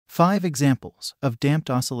5 examples of damped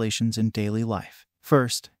oscillations in daily life.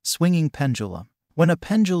 First, swinging pendulum. When a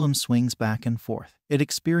pendulum swings back and forth, it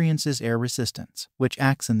experiences air resistance, which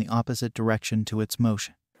acts in the opposite direction to its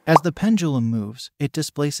motion. As the pendulum moves, it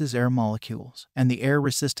displaces air molecules, and the air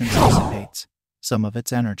resistance dissipates some of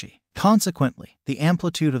its energy. Consequently, the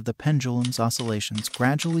amplitude of the pendulum's oscillations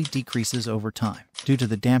gradually decreases over time due to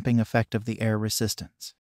the damping effect of the air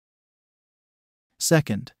resistance.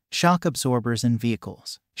 Second, shock absorbers in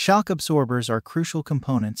vehicles. Shock absorbers are crucial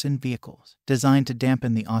components in vehicles designed to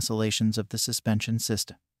dampen the oscillations of the suspension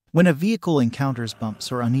system. When a vehicle encounters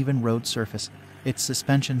bumps or uneven road surfaces, its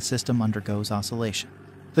suspension system undergoes oscillation.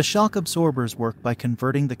 The shock absorbers work by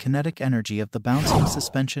converting the kinetic energy of the bouncing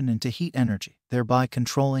suspension into heat energy, thereby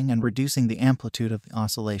controlling and reducing the amplitude of the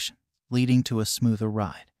oscillation, leading to a smoother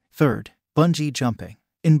ride. Third, bungee jumping.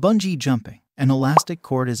 In bungee jumping, an elastic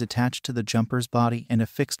cord is attached to the jumper's body in a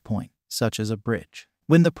fixed point, such as a bridge.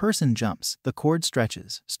 When the person jumps, the cord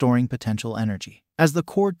stretches, storing potential energy. As the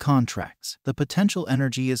cord contracts, the potential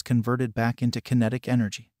energy is converted back into kinetic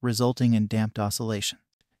energy, resulting in damped oscillation.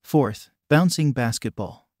 Fourth, bouncing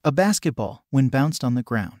basketball. A basketball, when bounced on the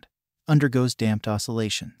ground, undergoes damped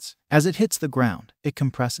oscillations. As it hits the ground, it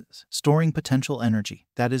compresses, storing potential energy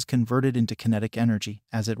that is converted into kinetic energy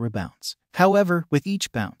as it rebounds. However, with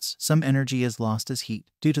each bounce, some energy is lost as heat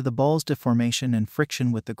due to the ball's deformation and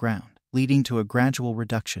friction with the ground, leading to a gradual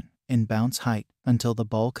reduction in bounce height until the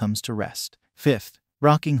ball comes to rest. Fifth,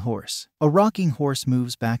 rocking horse. A rocking horse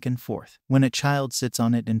moves back and forth when a child sits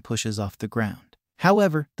on it and pushes off the ground.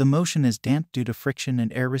 However, the motion is damped due to friction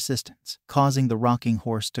and air resistance, causing the rocking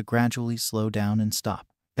horse to gradually slow down and stop.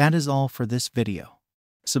 That is all for this video.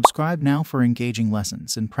 Subscribe now for engaging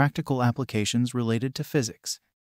lessons and practical applications related to physics.